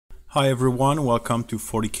Hi everyone, welcome to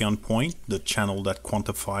 40k on Point, the channel that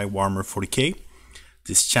quantify Warhammer 40k.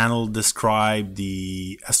 This channel describes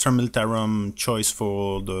the Astra militarum choice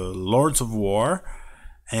for the Lords of War,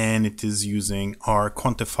 and it is using our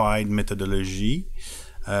quantified methodology.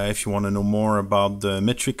 If you want to know more about the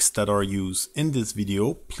metrics that are used in this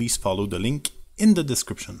video, please follow the link in the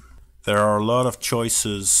description. There are a lot of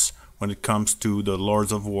choices when it comes to the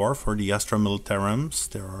Lords of War for the Astra militarums.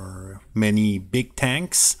 There are many big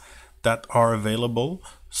tanks that are available,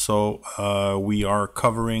 so we are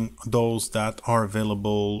covering those that are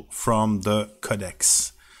available from the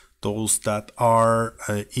codex. Those that are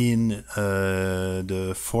in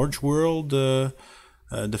the Forge World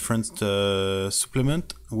different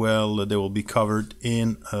supplement, well, they will be covered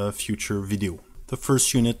in a future video. The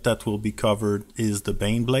first unit that will be covered is the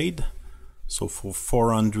Baneblade. So for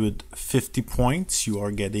 450 points you are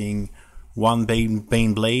getting one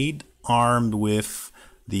Baneblade armed with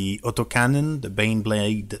the autocannon, the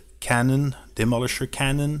Baneblade cannon, demolisher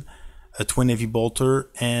cannon, a twin heavy bolter,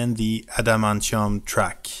 and the adamantium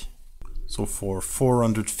track. So for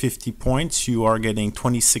 450 points you are getting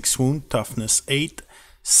 26 wound, toughness 8,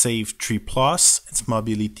 save 3+, its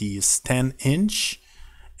mobility is 10 inch,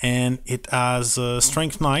 and it has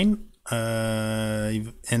strength 9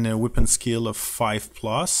 and a weapon skill of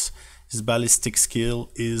 5+. His ballistic skill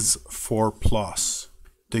is 4+.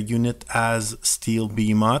 The unit has steel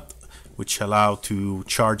behemoth, which allow to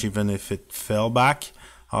charge even if it fell back.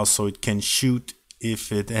 Also, it can shoot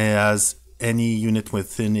if it has any unit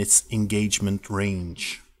within its engagement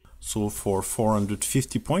range. So for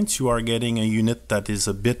 450 points, you are getting a unit that is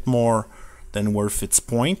a bit more than worth its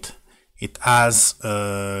point. It has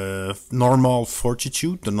normal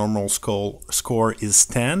fortitude. The normal score is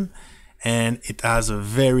 10. And it has a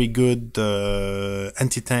very good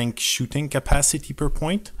anti-tank shooting capacity per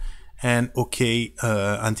point and okay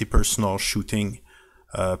anti-personnel shooting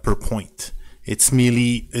per point. Its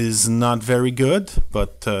melee is not very good,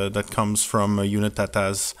 but that comes from a unit that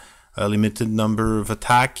has a limited number of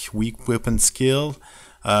attack, weak weapon skill,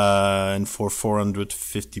 and for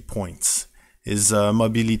 450 points. His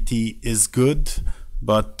mobility is good,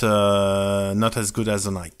 but not as good as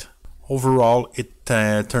a knight. Overall, it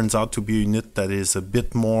turns out to be a unit that is a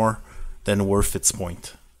bit more than worth its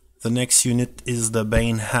point. The next unit is the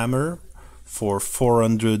Banehammer. For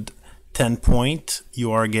 410 points,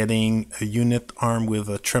 you are getting a unit armed with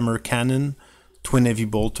a tremor cannon, twin heavy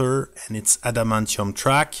bolter, and its adamantium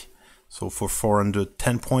track. So for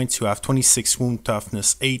 410 points, you have 26 wound,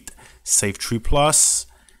 toughness 8, save 3+.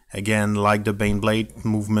 Again, like the Baneblade,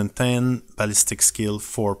 movement 10, ballistic skill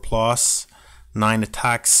 4+. 9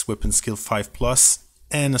 attacks, weapon skill 5+,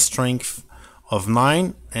 and a strength of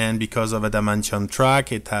 9. And because of adamantium track,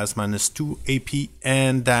 it has -2 AP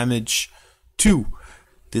and damage 2.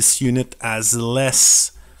 This unit has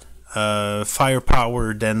less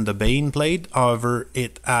firepower than the Baneblade. However,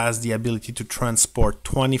 it has the ability to transport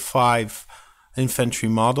 25 infantry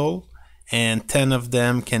model, and 10 of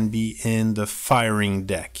them can be in the firing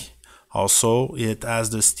deck. Also, it has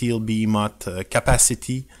the steel behemoth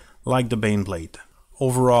capacity like the Baneblade.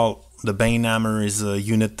 Overall, the Banehammer is a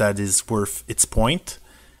unit that is worth its point.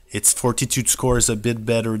 Its fortitude score is a bit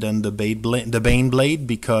better than the Baneblade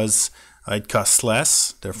because it costs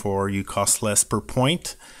less, therefore you cost less per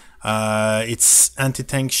point. Its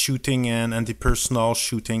anti-tank shooting and anti-personnel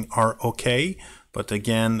shooting are okay, but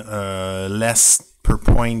again, less per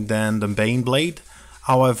point than the Baneblade.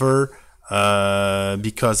 However,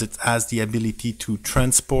 because it has the ability to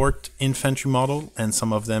transport infantry model and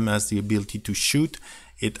some of them has the ability to shoot,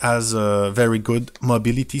 it has a very good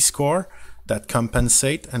mobility score that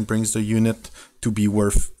compensate and brings the unit to be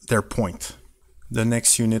worth their point. The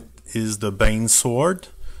next unit is the Banesword.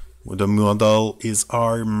 The model is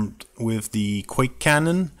armed with the quake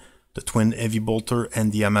cannon, the twin heavy bolter,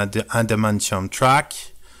 and the adamantium track.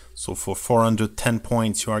 So for 410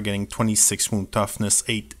 points, you are getting 26 wound, toughness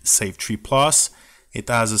 8, save 3+. It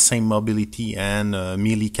has the same mobility and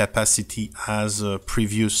melee capacity as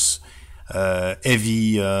previous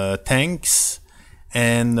heavy tanks.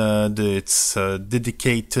 And it's a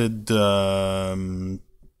dedicated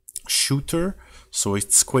shooter. So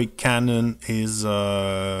its quake cannon is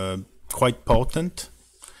quite potent.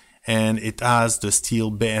 And it has the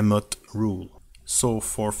steel behemoth rule. So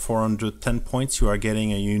for 410 points, you are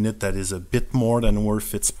getting a unit that is a bit more than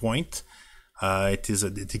worth its point. It is a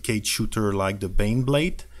dedicated shooter like the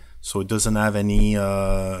Baneblade, so it doesn't have any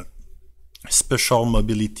special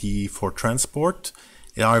mobility for transport.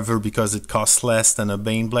 However, because it costs less than a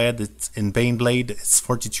Baneblade, its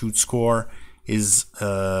fortitude score is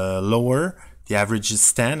lower. The average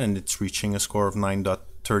is 10 and it's reaching a score of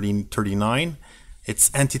 439.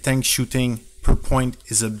 Its anti-tank shooting per point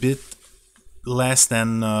is a bit less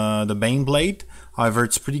than the Baneblade. However,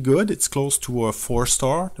 it's pretty good. It's close to a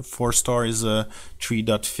 4-star. The 4-star is a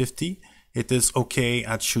 3.50. It is okay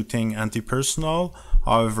at shooting anti-personal.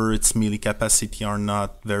 However, its melee capacity are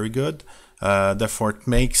not very good. Therefore, it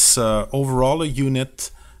makes overall a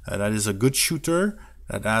unit that is a good shooter,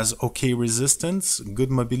 that has okay resistance,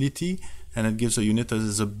 good mobility, and it gives a unit that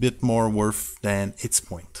is a bit more worth than its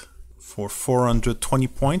point. For 420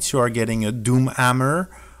 points, you are getting a Doomhammer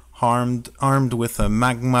armed with a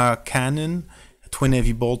magma cannon, a twin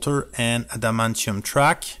heavy bolter, and adamantium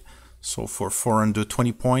track. So for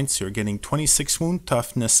 420 points, you're getting 26 wound,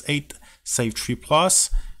 toughness 8, save 3+,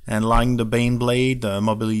 and like the Baneblade,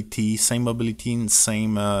 mobility, same mobility and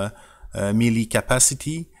same melee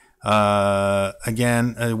capacity.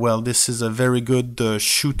 Again, well, this is a very good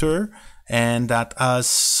shooter, and that has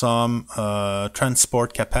some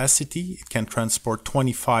transport capacity. It can transport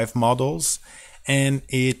 25 models, and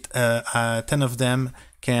 10 of them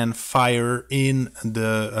can fire in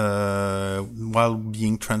the while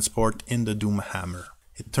being transported in the Doomhammer.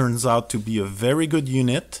 It turns out to be a very good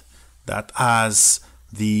unit that has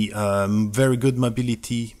the very good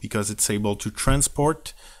mobility because it's able to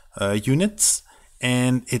transport units,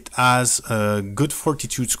 and it has a good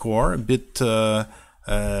fortitude score, a bit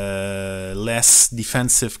less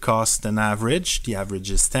defensive cost than average. The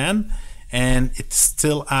average is 10, and it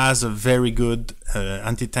still has a very good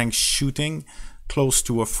anti-tank shooting, close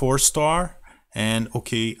to a 4-star, and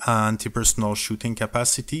okay anti-personal shooting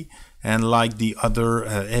capacity. And like the other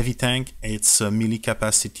heavy tank, its melee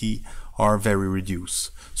capacity are very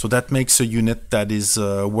reduced. So that makes a unit that is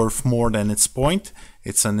worth more than its point.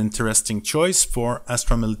 It's an interesting choice for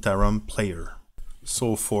Astra Militarum player.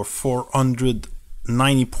 So for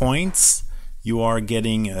 490 points, you are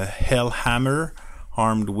getting a Hellhammer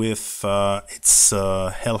armed with its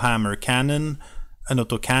Hellhammer cannon, an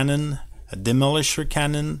autocannon, a demolisher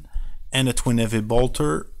cannon, and a twin heavy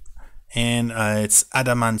bolter, and its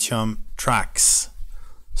adamantium tracks.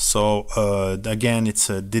 So again, it's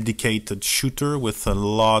a dedicated shooter with a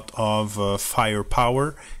lot of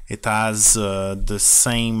firepower. It has the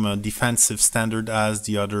same defensive standard as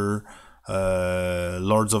the other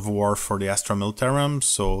Lords of War for the Astra Militarum,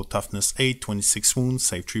 so toughness 8, 26 wounds,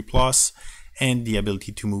 save 3+, and the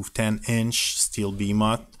ability to move 10-inch, steel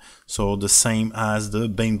behemoth, so the same as the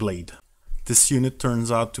Baneblade. This unit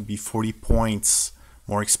turns out to be 40 points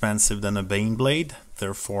more expensive than a Baneblade,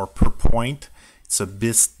 therefore per point it's a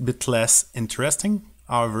bit less interesting.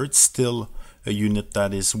 However, it's still a unit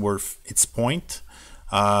that is worth its point.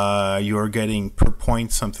 You are getting per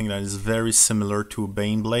point something that is very similar to a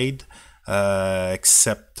Baneblade,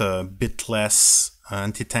 except a bit less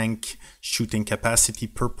anti-tank shooting capacity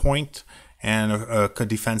per point, and a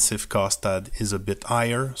defensive cost that is a bit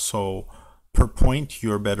higher. So per point,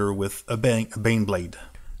 you're better with a Baneblade.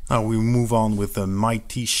 Now we move on with the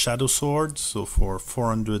mighty Shadowsword. So for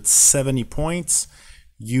 470 points,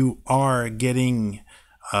 you are getting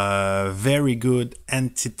a very good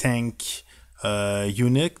anti-tank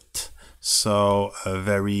unit. So a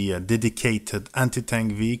very dedicated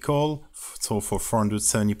anti-tank vehicle. So for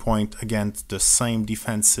 470 points, again, the same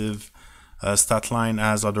defensive stat line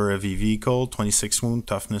as other heavy vehicle, 26 wound,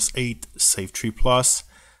 toughness 8, save 3+,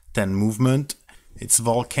 10 movement. Its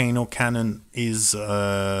volcano cannon is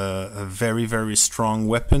a very, very strong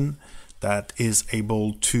weapon that is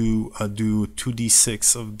able to do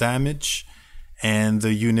 2d6 of damage, and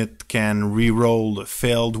the unit can reroll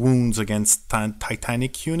failed wounds against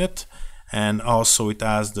Titanic unit, and also it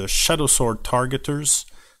has the Shadowsword targeters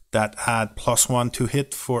that add +1 to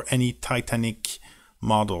hit for any Titanic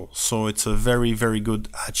model. So it's a very, very good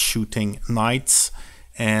at shooting knights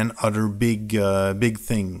and other big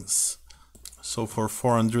things. So for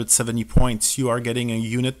 470 points, you are getting a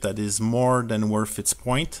unit that is more than worth its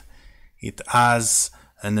point. It has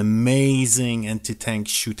an amazing anti-tank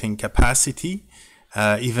shooting capacity,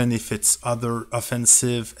 even if its other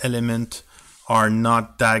offensive elements are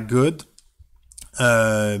not that good,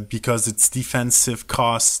 because its defensive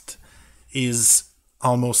cost is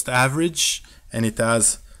almost average, and it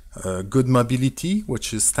has good mobility,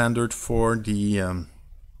 which is standard for the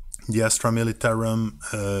Astra Militarum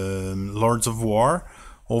Lords of War.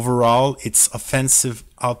 Overall, its offensive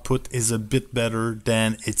output is a bit better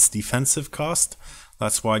than its defensive cost.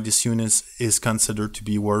 That's why this unit is considered to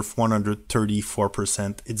be worth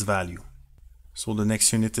 134% its value. So the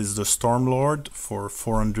next unit is the Stormlord. For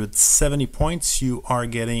 470 points, you are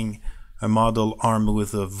getting a model armed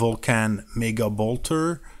with a Vulcan Mega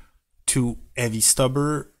Bolter, 2 heavy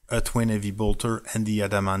stubber, a twin heavy bolter, and the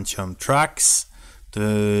adamantium tracks.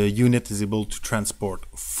 The unit is able to transport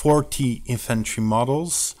 40 infantry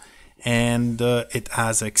models, and it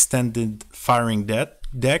has extended firing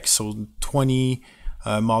deck, so 20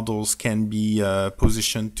 models can be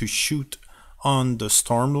positioned to shoot on the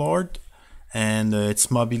Stormlord, and its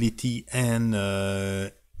mobility and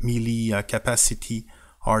melee capacity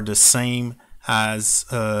are the same as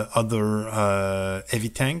other heavy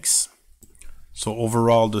tanks. So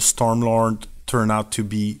overall, the Stormlord turned out to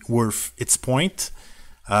be worth its point,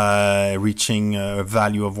 reaching a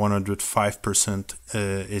value of 105%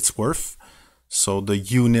 its worth. So the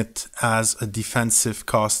unit has a defensive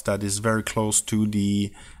cost that is very close to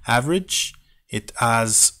the average. It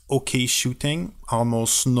has okay shooting,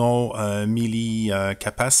 almost no melee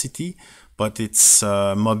capacity, but its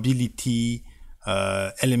mobility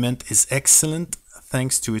element is excellent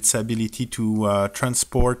thanks to its ability to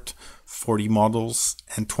transport 40 models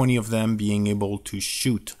and 20 of them being able to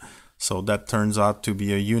shoot. So that turns out to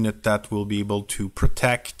be a unit that will be able to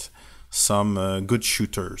protect some good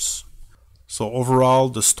shooters. So overall,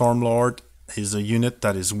 the Stormlord is a unit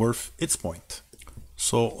that is worth its point.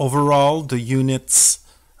 So overall, the units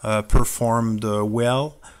performed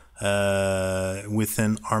well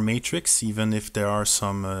within our matrix, even if there are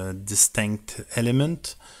some distinct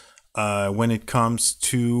elements. When it comes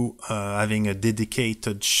to having a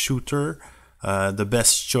dedicated shooter, the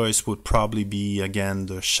best choice would probably be, again,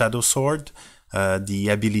 the Shadowsword. The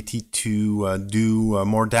ability to do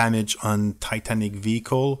more damage on Titanic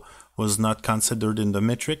vehicle was not considered in the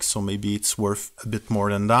matrix, so maybe it's worth a bit more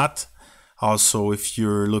than that. Also, if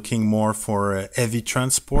you're looking more for heavy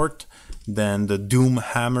transport, then the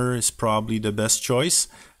Doomhammer is probably the best choice,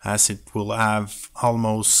 as it will have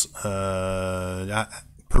almost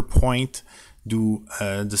per point do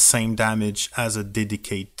the same damage as a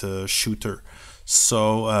dedicated shooter.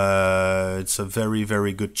 So it's a very,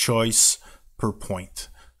 very good choice per point.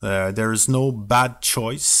 There is no bad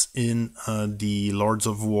choice in the Lords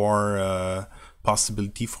of War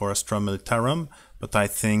possibility for Astra militarum, but I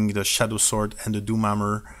think the Shadowsword and the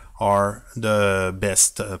Doomhammer are the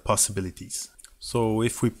best possibilities. So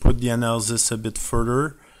if we put the analysis a bit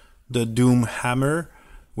further, the Doomhammer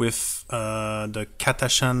with the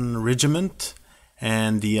Katashan Regiment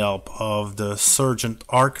and the help of the Sergeant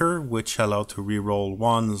Archer, which allow to reroll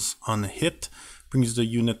ones on a hit, brings the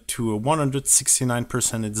unit to a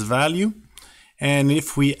 169% its value. And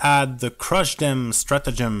if we add the Crush Them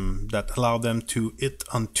stratagem that allow them to hit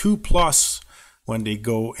on 2+ when they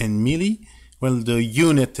go in melee, well, the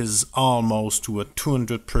unit is almost to a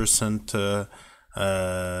 200%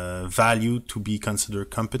 value to be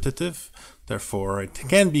considered competitive. Therefore, it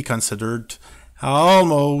can be considered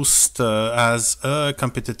almost as a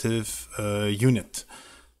competitive unit.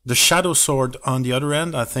 The Shadowsword, on the other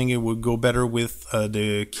end, I think it would go better with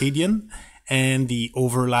the Cadian and the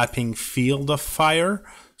overlapping field of fire.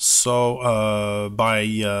 So by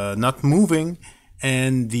not moving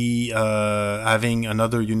and the having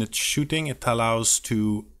another unit shooting, it allows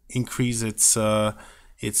to increase its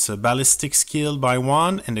ballistic skill by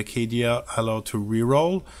 1, and the Cadia allow to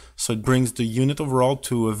reroll. So it brings the unit overall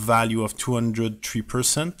to a value of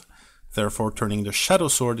 203%, therefore turning the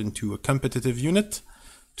Shadowsword into a competitive unit.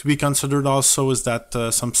 To be considered also is that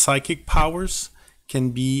some psychic powers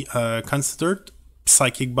can be considered.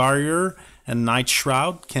 Psychic Barrier and Night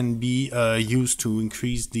Shroud can be used to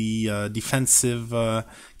increase the defensive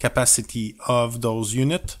capacity of those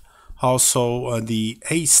units. Also, the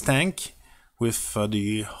Ace Tank with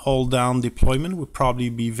the hold down deployment would probably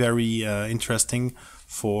be very interesting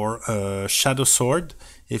for Shadowsword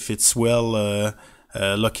if it's well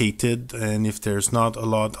located and if there's not a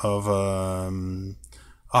lot of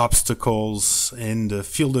obstacles in the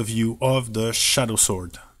field of view of the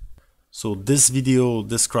Shadowsword. So this video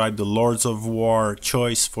described the Lords of War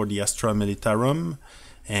choice for the Astra militarum,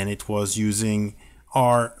 and it was using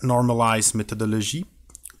our normalized methodology.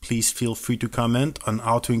 Please feel free to comment on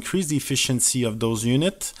how to increase the efficiency of those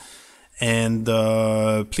units, and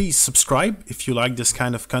please subscribe if you like this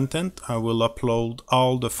kind of content. I will upload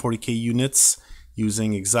all the 40k units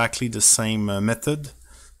using exactly the same method.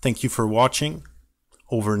 Thank you for watching.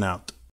 Over and out.